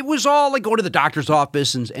 It was all like going to the doctor's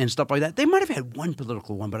office and stuff like that. They might have had one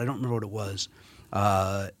political one, but I don't remember what it was.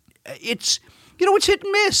 It's hit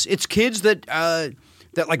and miss. It's kids that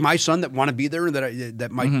like my son that want to be there and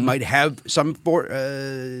that might have some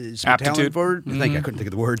talent for it. I couldn't think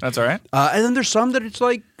of the word. That's all right. And then there's some that it's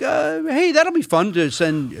like, hey, that'll be fun to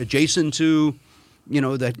send Jason to.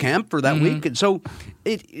 That camp for that week. And so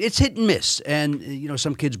it's hit and miss. And,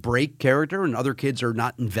 some kids break character and other kids are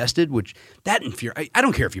not invested, which that infuriates. I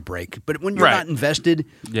don't care if you break, but when you're not invested,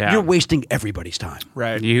 you're wasting everybody's time.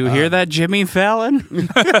 Right. You hear that, Jimmy Fallon?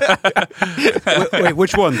 Wait,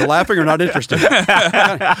 which one? The laughing or not interested?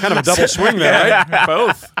 Kind of a double swing there, right?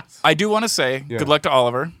 Both. I do want to say good luck to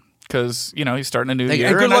Oliver. Because, he's starting a new year.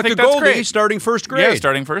 And good luck to Goldie starting first grade. Yeah,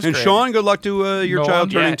 starting first grade. And Sean, good luck to your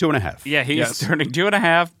child turning 2.5. Yeah, he's turning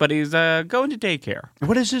 2.5, but he's going to daycare.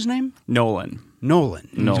 What is his name? Nolan. He's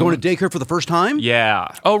going to daycare for the first time?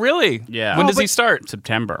 Yeah. Oh, really? Yeah. When does he start?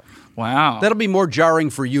 September. Wow. That'll be more jarring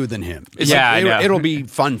for you than him. I know. It'll be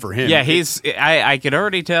fun for him. Yeah, I could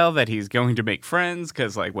already tell that he's going to make friends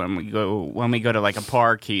because like when we go to like a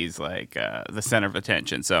park, he's like the center of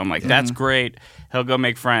attention. So I'm like, that's great. He'll go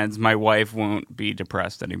make friends. My wife won't be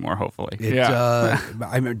depressed anymore, hopefully. I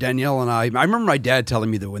remember Danielle and I remember my dad telling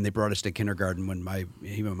me that when they brought us to kindergarten, when my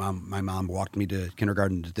mom walked me to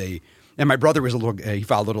kindergarten today. And my brother was he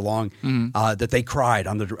followed along, that they cried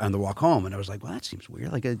on the walk home. And I was like, well, that seems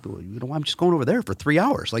weird. Like, I'm just going over there for 3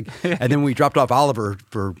 hours. Like, and then we dropped off Oliver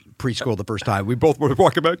for preschool the first time. We both were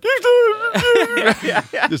walking back,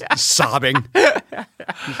 just sobbing.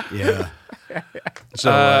 Yeah.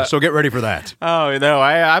 So get ready for that. Oh, no,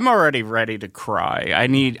 I'm already ready to cry. I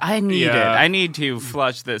need it. I need to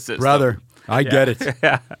flush this system. Brother, I get it.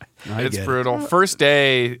 It's brutal. First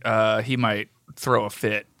day, he might throw a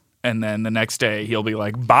fit. And then the next day he'll be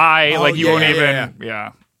like, bye. Won't even.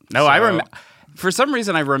 Yeah. No, for some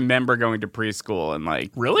reason I remember going to preschool and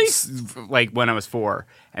like. Really? Like when I was 4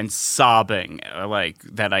 and sobbing like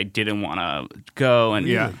that I didn't want to go. And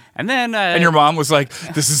then. And your mom was like,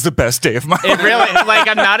 this is the best day of my life. It really, like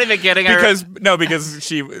I'm not even kidding. Because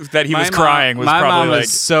he was crying was my probably mom like.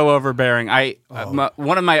 was so overbearing.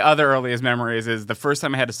 One of my other earliest memories is the first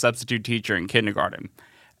time I had a substitute teacher in kindergarten.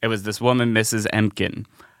 It was this woman, Mrs. Emkin.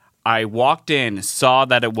 I walked in, saw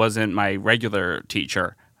that it wasn't my regular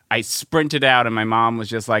teacher. I sprinted out, and my mom was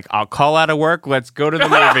just like, I'll call out of work. Let's go to the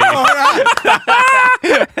movie.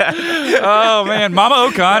 Oh, man. Mama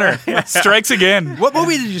O'Connor strikes again. What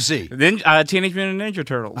movie did you see? Then Teenage Mutant Ninja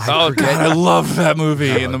Turtles. God, I love that movie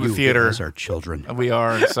in the theater. Those are children. We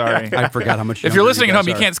are. Sorry. I forgot how much If you're listening at home,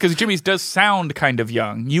 you can't, because Jimmy's does sound kind of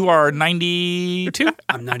young. You are 92?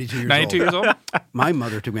 I'm 92 years old. 92 years old? My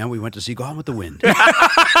mother took me out. We went to see Gone with the Wind.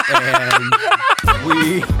 And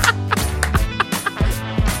we...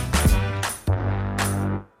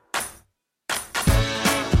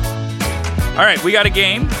 All right, we got a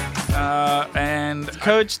game. And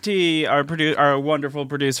Coach T, our wonderful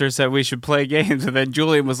producer, said we should play games. And then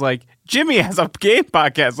Julian was like, Jimmy has a game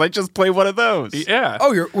podcast. Let's just play one of those. Yeah.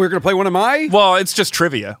 Oh, we're going to play one of my? Well, it's just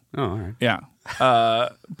trivia. Oh, all right. Yeah.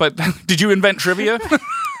 But did you invent trivia?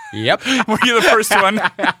 Yep. Were you the first one?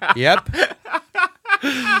 Yep.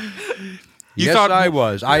 Yes, I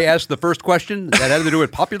was. I asked the first question that had to do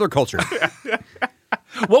with popular culture.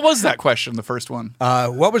 What was that question, the first one?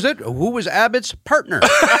 What was it? Who was Abbott's partner?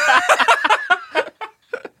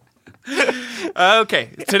 Okay,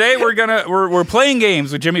 today we're playing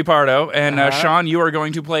games with Jimmy Pardo, and Sean, you are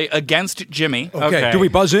going to play against Jimmy. Okay. Do we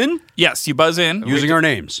buzz in? Yes, you buzz in. Using our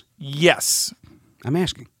names. Yes. I'm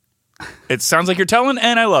asking. It sounds like you're telling,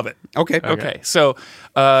 and I love it. Okay. So,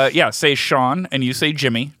 say Sean, and you say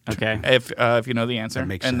Jimmy. Okay. If you know the answer. That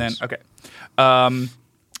makes and sense. then, okay.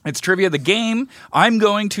 It's trivia. The game, I'm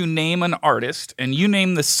going to name an artist, and you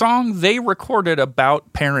name the song they recorded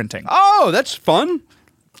about parenting. Oh, that's fun.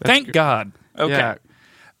 Thank God. Okay.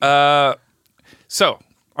 Yeah. So,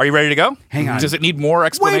 are you ready to go? Hang on. Does it need more Wait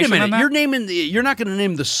explanation a minute. than that? You're not going to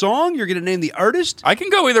name the song. You're going to name the artist. I can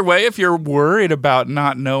go either way if you're worried about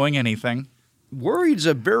not knowing anything. Worried's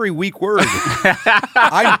a very weak word.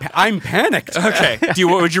 I'm panicked. Okay.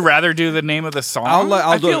 Would you rather do the name of the song?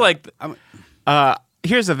 I'll do feel it. like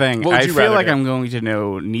Here's the thing. What would I you feel rather like do? I'm going to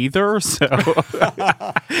know neither, so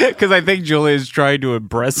because I think Julia's trying to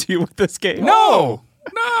impress you with this game. no.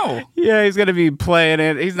 Yeah, he's gonna be playing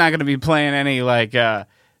it. He's not gonna be playing any like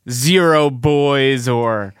Zero Boys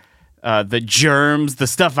or the Germs, the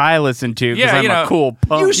stuff I listen to. Yeah, I'm a cool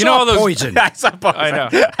punk. You saw all those- Poison. I saw Poison. I know.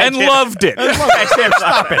 And loved it.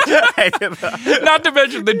 Stop it. Not to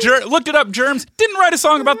mention looked it up. Germs didn't write a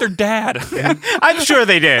song about their dad. I'm sure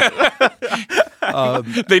they did.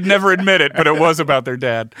 They'd never admit it, but it was about their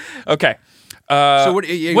dad. Okay. So What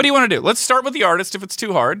do you want to do? Let's start with the artist if it's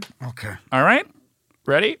too hard. Okay. All right?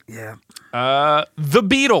 Ready? Yeah. The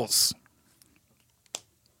Beatles.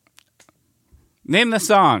 Name the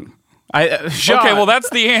song. Sean. Okay, well that's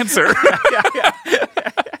the answer.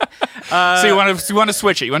 So you want to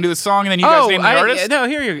switch it? You want to do the song and then you guys name the artist? No,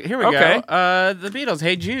 here we Okay. go. The Beatles.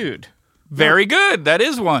 Hey Jude. Very good. That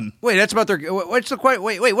is one. Wait, that's about their. What's the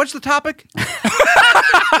wait? What's the topic?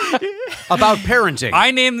 About parenting.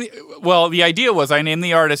 I named the idea was I named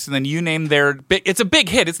the artist and then you name their. It's a big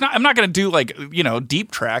hit. It's not. I'm not going to do like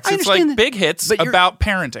deep tracks. I It's like understand that, big hits but you're- about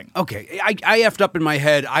parenting. Okay, I effed up in my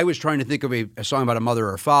head. I was trying to think of a song about a mother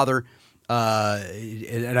or a father,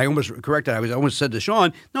 and I almost corrected. I almost said to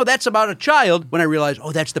Sean, "No, that's about a child." When I realized,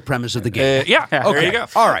 oh, that's the premise of the game. Yeah. There Okay. you go.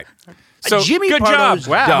 All right. So Jimmy good Pardo's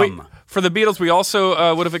job. dumb. For the Beatles, we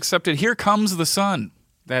also would have accepted "Here Comes the Sun."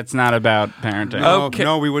 That's not about parenting. Okay.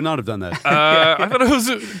 No, we would not have done that. I thought it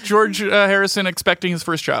was George Harrison expecting his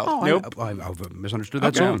first child. Nope. I misunderstood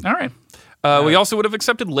that Okay. song. All right. We also would have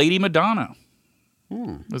accepted Lady Madonna.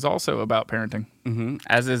 It was also about parenting.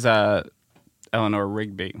 As is Eleanor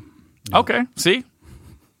Rigby. Okay. See?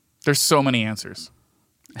 There's so many answers.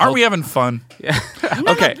 Aren't we having fun?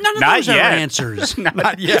 Okay. None of Not those are yet. answers.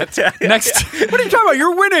 Not yet. Next. What are you talking about?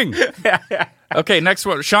 You're winning. Okay, next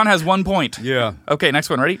one. Sean has 1 point. Yeah. Okay, next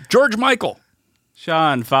one. Ready? George Michael.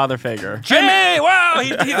 Sean, father figure. Hey, wow,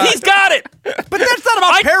 he's got it. But that's not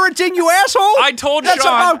about parenting, you asshole. I told That's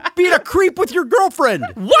Sean. about being a creep with your girlfriend.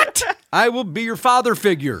 What? I will be your father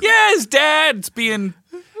figure. Yeah, his dad's making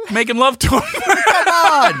love to him. Come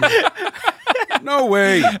on. No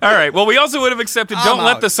way. All right. Well, we also would have accepted I'm "Don't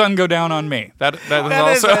Let out. the Sun Go Down on Me." That is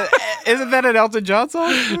also Isn't that an Elton John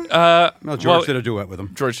song? Well, George Well, did a duet with him.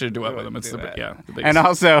 George did do it with him. It's the biggest. And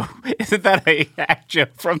also, isn't that a hack joke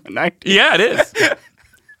from the 90s? Yeah, it is.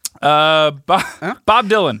 Bob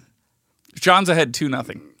Dylan. John's ahead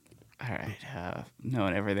 2-0. All right.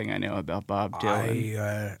 Knowing everything I know about Bob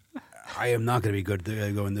Dylan. I am not going to be good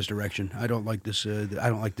to go in this direction. I don't like this. I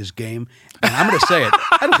don't like this game. And I'm going to say it.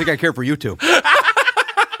 I don't think I care for you two.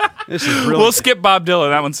 This is really. We'll skip Bob Dylan.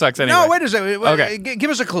 That one sucks anyway. No, wait a second. Okay. Give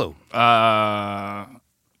us a clue. A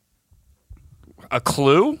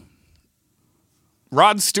clue?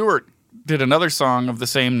 Rod Stewart did another song of the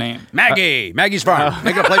same name. Maggie's Farm.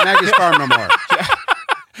 Ain't gonna play Maggie's Farm no more.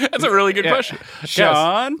 That's a really good question.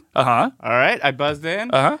 Sean. Uh-huh. All right. I buzzed in.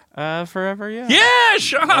 Uh-huh. Forever Young. Yeah,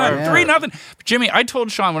 Sean. 3-0. Jimmy, I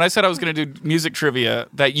told Sean when I said I was going to do music trivia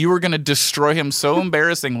that you were going to destroy him so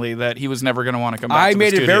embarrassingly that he was never going to want to come back I to the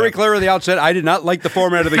made it studio. very clear at the outset. I did not like the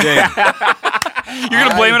format of the game. You're going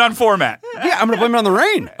to blame it on format. Yeah, I'm going to blame it on the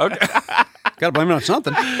rain. Okay. Got to blame it on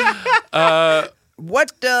something.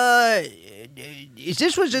 What is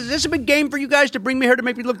this? Was this a big game for you guys to bring me here to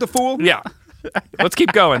make me look the fool? Yeah. Let's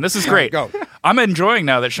keep going. This is great. Go. I'm enjoying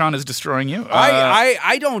now that Sean is destroying you.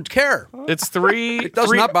 I don't care. It's 3. It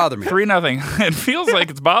does not bother me. 3-0. It feels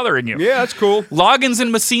like it's bothering you. Yeah, that's cool. Loggins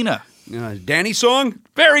and Messina. Danny song?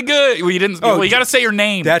 Very good. Well, you didn't. Oh, you got to say your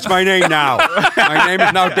name. That's my name now. My name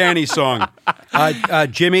is now Danny Song.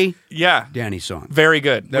 Jimmy, yeah. Danny Song. Very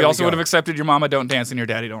good. There we we also go. would have accepted your mama don't dance and your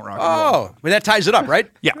daddy don't rock and roll. Oh, well, that ties it up, right?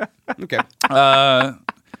 Yeah. Okay.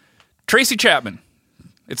 Tracy Chapman.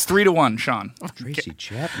 It's 3-1, Sean. Tracy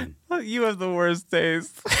Chapman. You have the worst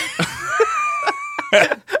taste.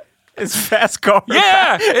 It's Fast Car.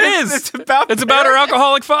 Yeah, it is. It's about her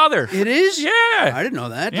alcoholic father. It is? Yeah. I didn't know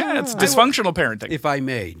that. Yeah, it's dysfunctional parenting. If I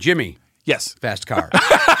may, Jimmy, Yes. Fast Car.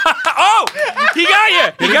 Oh, he got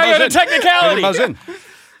you. He got you on a technicality. Buzz in.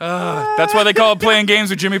 That's why they call it playing games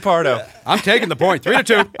with Jimmy Pardo. I'm taking the point.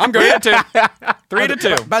 3-2. I'm good.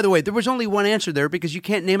 3-2. By the way, there was only one answer there because you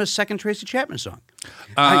can't name a second Tracy Chapman song.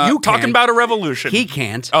 You talking can. about a revolution. He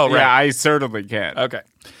can't. Oh, right. Yeah, I certainly can't. Okay.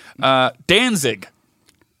 Danzig.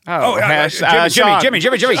 Jimmy.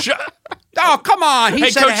 Oh, come on. He Hey,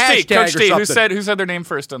 said Coach a T. hashtag Coach or T. something. Who said their name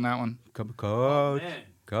first on that one?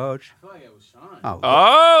 Coach.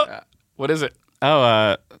 Oh. What is it?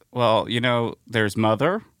 Oh, well, there's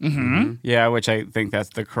Mother. Mm-hmm. Yeah, which I think that's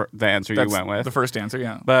the answer you went with. The first answer,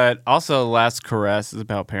 yeah. But also, Last Caress is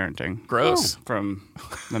about parenting. Gross. From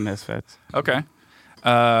the Misfits. Okay.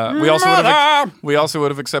 We also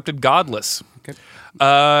would have accepted Godless. Okay.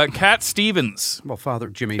 Cat Stevens. Well,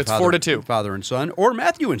 Jimmy. It's father, 4-2. Father and son, or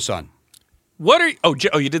Matthew and son. What are you?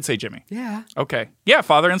 Oh, you did say Jimmy. Yeah. Okay. Yeah,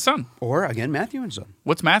 father and son. Or again, Matthew and son.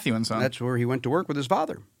 What's Matthew and son? That's where he went to work with his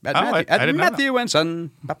father. At I didn't know Matthew and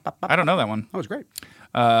son. I don't know that one. That was great.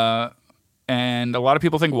 And a lot of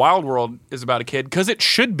people think Wild World is about a kid because it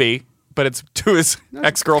should be, but it's to his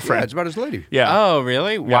ex-girlfriend. Yeah, it's about his lady. Yeah. Oh,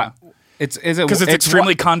 really? Yeah. Because it's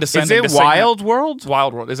extremely condescending. Is it Wild World?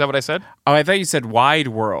 Wild World. Is that what I said? Oh, I thought you said Wide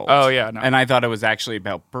World. Oh, yeah. No. And I thought it was actually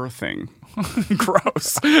about birthing.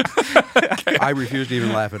 Gross. Okay. I refuse to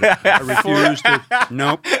even laugh at it. I refuse to.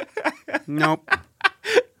 Nope.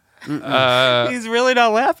 He's really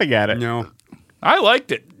not laughing at it. No. I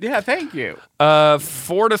liked it. Yeah, thank you.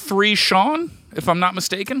 4-3, Sean, if I'm not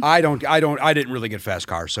mistaken. I didn't really get Fast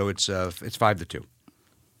Car, so it's 5-2.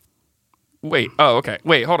 Wait. Oh, okay.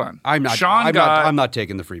 Wait, hold on. I'm not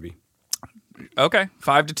taking the freebie. Okay,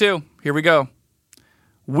 5-2. Here we go.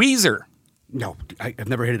 Weezer. No, I've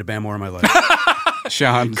never hated a band more in my life.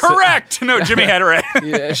 Sean. Correct. No, Jimmy had it right.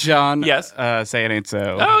 Yeah, Sean. Yes. Say It Ain't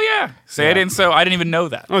So. Oh, yeah. Say It Ain't So. I didn't even know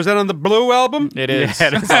that. Oh, is that on the Blue album? It is. Yeah,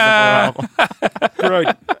 it is on the Blue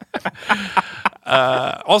album.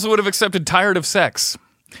 Right. Also would have accepted Tired of Sex.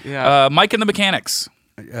 Yeah. Mike and the Mechanics.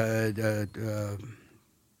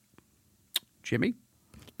 Jimmy?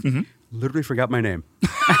 Mm-hmm. Literally forgot my name.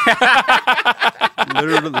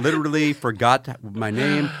 literally forgot my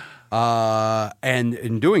name. And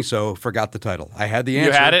in doing so, forgot the title. I had the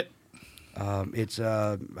answer. You had it? It's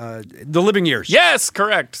The Living Years. Yes,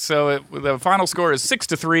 correct. So the final score is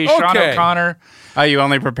 6-3. Okay. Sean O'Connor. Oh, you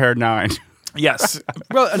only prepared 9. Yes.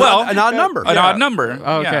 Well, an odd number. An odd number.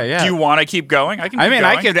 Okay, yeah. Do you want to keep going? I can keep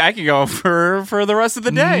going. I could go for the rest of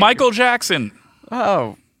the day. Michael Jackson.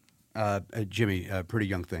 Oh. Jimmy, pretty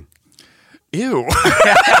young thing. Ew.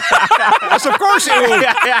 Yes, of course, ew.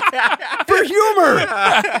 For humor.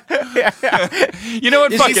 You know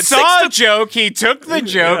what? Fuck He it. saw a joke, he took the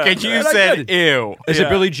joke, and you Yeah, I said, did. ew. Is it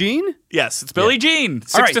Billie Jean? Yes, it's Billie Jean.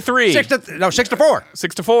 6-3. All right. 6-4.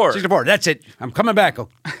 6-4. 6-4. That's it. I'm coming back.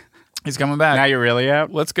 He's coming back. Now you're really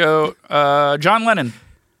out? Let's go. John Lennon.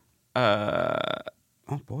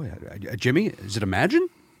 Oh, boy. Jimmy, is it Imagine?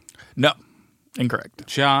 No. Incorrect.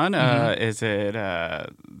 John, is it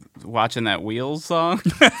watching that Wheels song?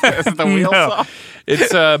 Is it the Wheels song?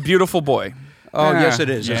 It's Beautiful Boy. Oh, yes, it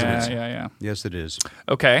is. Yes, it is. Yeah. Yes, it is.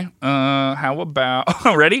 Okay. How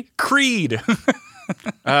about... ready? Creed.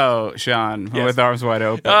 Oh, Sean, Yes. with arms wide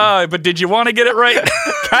open. But did you want to get it right?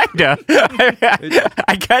 Kind of.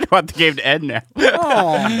 I kind of want the game to end now.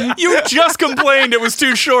 You just complained it was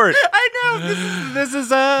too short. I know. This is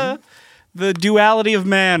the duality of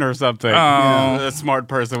man or something. Oh. A smart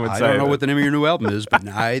person would I say. don't know what the name of your new album is, but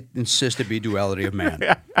I insist it be Duality of Man.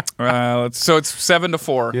 So it's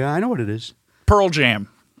 7-4. Yeah, I know what it is. Pearl Jam.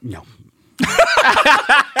 No.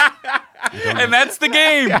 And that's the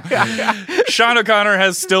game. Sean O'Connor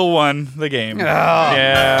has still won the game.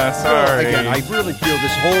 Yeah, sorry. Again, I really feel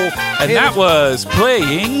this whole... And that was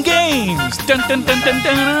Playing Games. Dun, dun, dun, dun, dun,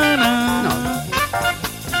 dun, dun. No.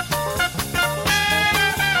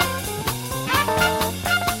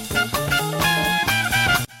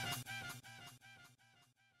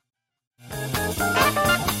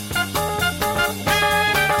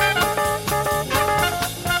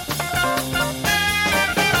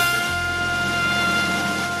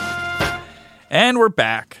 And we're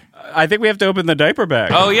back. I think we have to open the diaper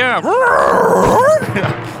bag. Oh, yeah. Oh,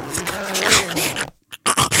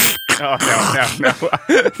 no.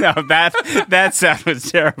 No, that sound was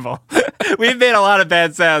terrible. We've made a lot of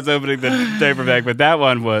bad sounds opening the diaper bag, but that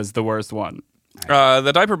one was the worst one.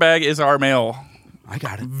 The diaper bag is our mail. I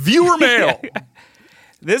got it. Viewer mail.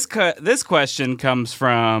 This question comes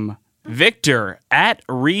from Victor at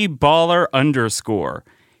 @reballer_.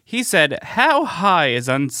 He said, "How high is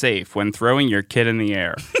unsafe when throwing your kid in the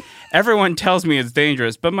air? Everyone tells me it's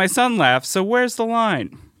dangerous, but my son laughs, so where's the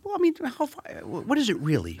line?" Well, I mean, how far, what is it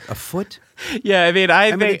really? A foot? Yeah, I mean,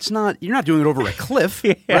 it's not. You're not doing it over a cliff,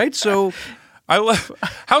 right? So, I love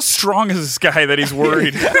how strong is this guy that he's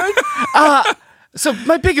worried. So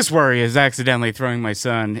my biggest worry is accidentally throwing my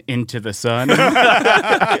son into the sun.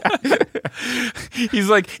 He's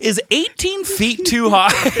like, is 18 feet too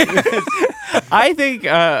high? I think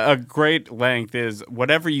a great length is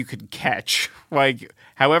whatever you could catch, like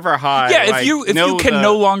however high. Yeah, like, if you can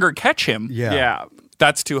no longer catch him, yeah.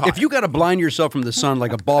 That's too high. if you got to blind yourself from the sun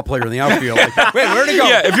like a ball player in the outfield, like, wait, where'd he go?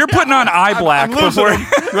 Yeah, if you're putting on eye black before,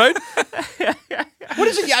 right? What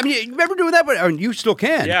is it? I mean, you remember doing that? But I mean, you still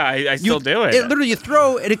can. Yeah, I still do it. Literally, you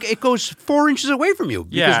throw, and it goes 4 inches away from you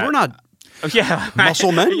because we're not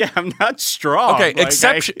muscle men. Yeah, I'm not strong. Okay,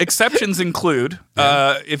 exceptions include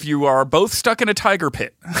if you are both stuck in a tiger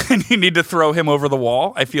pit and you need to throw him over the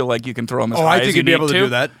wall. I feel like you can throw him as high I as think you you'd be need able to do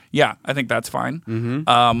that. Yeah, I think that's fine.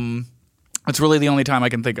 Mm-hmm. It's really the only time I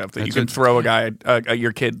can think of that you can throw a guy,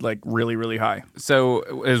 your kid, like really, really high.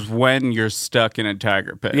 So is when you're stuck in a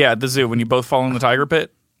tiger pit. Yeah, at the zoo when you both fall in the tiger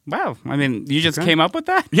pit. Wow. I mean, you just came up with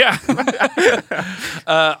that? Yeah.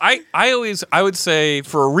 I would say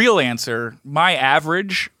for a real answer, my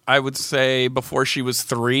average, I would say before she was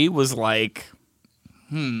 3 was like,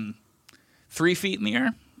 3 feet in the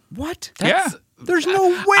air. What? Yeah. There's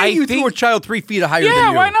no way you threw a child 3 feet higher than you.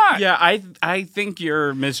 Yeah, why not? Yeah, I think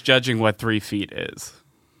you're misjudging what 3 feet is.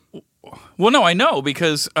 Well, no, I know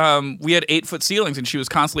because we had 8-foot ceilings and she was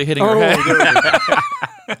constantly hitting her head.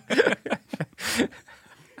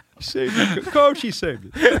 Saved it. Coach, she saved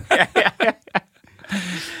it.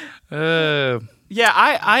 Yeah,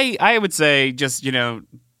 I would say just, a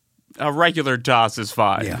regular toss is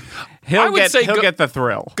fine. Yeah. He'll get the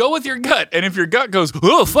thrill. Go with your gut, and if your gut goes,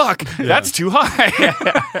 oh fuck, that's too high.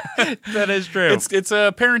 That is true. It's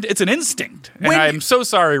an instinct, and I'm so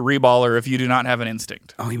sorry, Reballer, if you do not have an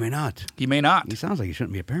instinct. Oh, he may not. He may not. He sounds like he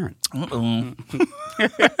shouldn't be a parent.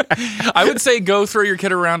 I would say go throw your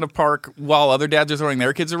kid around a park while other dads are throwing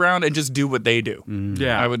their kids around, and just do what they do.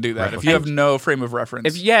 Yeah, I would do that if you have no frame of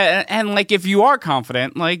reference. And like if you are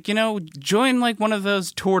confident, like join like one of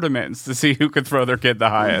those tournaments to see who could throw their kid the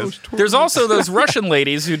highest. There's also those Russian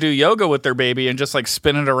ladies who do yoga with their baby and just like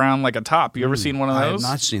spin it around like a top. You ever seen one of those? I have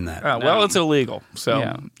not seen that. Well, it's illegal. So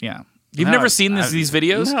yeah. You've never seen these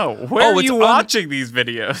videos? No. Where are you watching these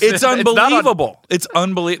videos? It's unbelievable. It's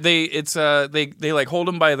unbelievable. They like hold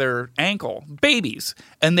them by their ankle, babies,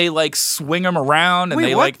 and they like swing them around. And Wait,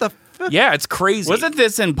 they what like the fuck? Yeah, it's crazy. Wasn't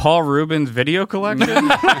this in Paul Rubin's video collection?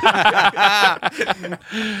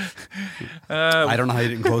 I don't know how you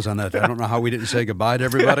didn't close on that. I don't know how we didn't say goodbye to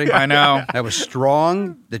everybody. I know. That was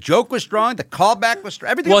strong. The joke was strong. The callback was strong.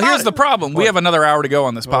 Everything. Well, here's the problem. We have another hour to go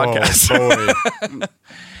on this podcast. Oh, boy.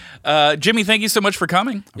 Jimmy, thank you so much for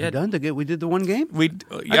coming. We done? We did the one game?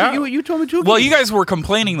 Yeah. I think you told me 2 games. Well, you guys were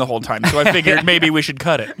complaining the whole time, so I figured maybe we should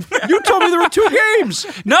cut it. You told me there were 2 games.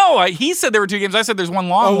 No, he said there were 2 games. I said there's one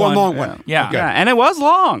long one. One long one. Yeah. Okay. Yeah, and it was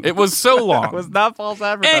long. It was so long. It was not false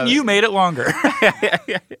advertising. And you made it longer. Do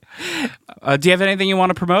you have anything you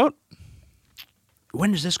want to promote?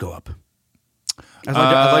 When does this go up?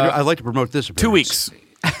 I'd like to promote this. 2 weeks.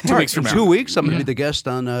 2 weeks from now. 2 weeks, I'm going to be the guest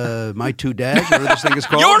on My Two Dads, whatever this thing is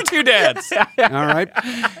called. Your 2 dads. All right.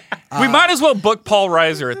 We might as well book Paul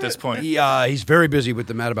Reiser at this point. He's very busy with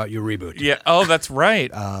the Mad About You reboot. Yeah. Oh, that's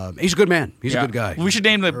right. He's a good man. He's a good guy. We should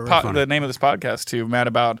name the name of this podcast too. Mad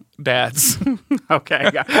About Dads.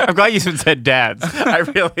 Okay. I'm glad you said dads. I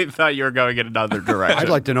really thought you were going in another direction. I'd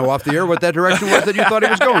like to know off the air what that direction was that you thought he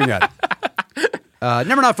was going at.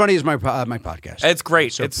 Never Not Funny is my podcast. It's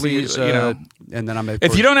great. So it's please, and then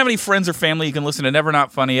if you don't have any friends or family, you can listen to Never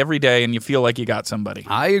Not Funny every day, and you feel like you got somebody.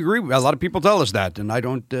 I agree. A lot of people tell us that, and I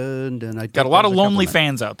don't. And I got a lot of lonely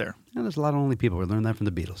fans out there. Yeah, there's a lot of lonely people. We learned that from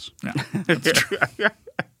the Beatles. Yeah.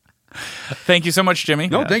 Thank you so much, Jimmy.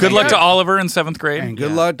 No, thank good you. luck to Oliver in 7th grade. And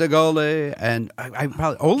good luck to Gole. And I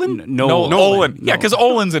probably Olin. Olin. Yeah, because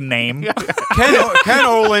Olin's a name. Ken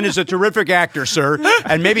Olin is a terrific actor, sir,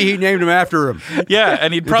 and maybe he named him after him. Yeah,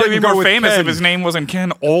 and he'd probably be didn't go more with famous Ken. if his name wasn't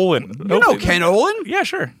Ken Olin. You know Ken Olin? Yeah,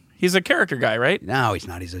 sure. He's a character guy, right? No, he's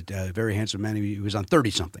not. He's a very handsome man. He was on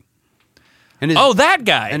 30-something. Oh, that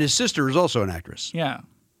guy. And his sister is also an actress. Yeah.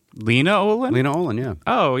 Lena Olin? Lena Olin, yeah.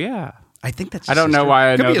 Oh, yeah. I think that's. I don't know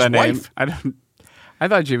why I Could know be his that name. wife. I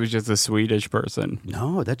thought she was just a Swedish person.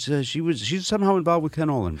 No, that's she's somehow involved with Ken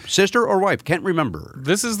Olin. Sister or wife? Can't remember.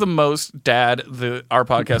 This is the most dad our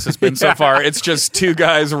podcast has been so far. It's just 2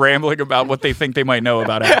 guys rambling about what they think they might know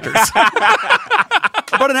about actors.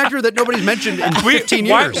 about an actor that nobody's mentioned in 15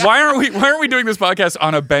 years. Why aren't we doing this podcast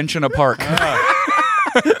on a bench in a park?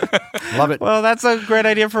 Love it. Well, that's a great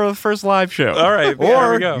idea for the first live show. All right.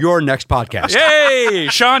 Or your next podcast. Yay!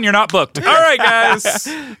 Sean, you're not booked. All right, guys.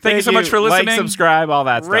 Thank you so much for listening. Like, subscribe, all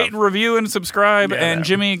that stuff. Rate and review and subscribe. And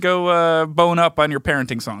Jimmy, go bone up on your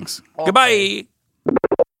parenting songs. Okay. Goodbye.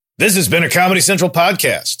 This has been a Comedy Central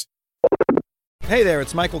podcast. Hey there,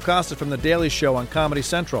 it's Michael Costa from The Daily Show on Comedy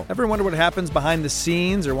Central. Ever wonder what happens behind the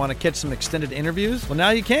scenes or want to catch some extended interviews? Well, now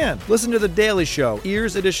you can. Listen to The Daily Show,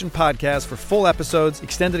 Ears Edition podcast for full episodes,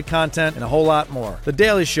 extended content, and a whole lot more. The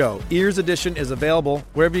Daily Show, Ears Edition is available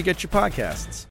wherever you get your podcasts.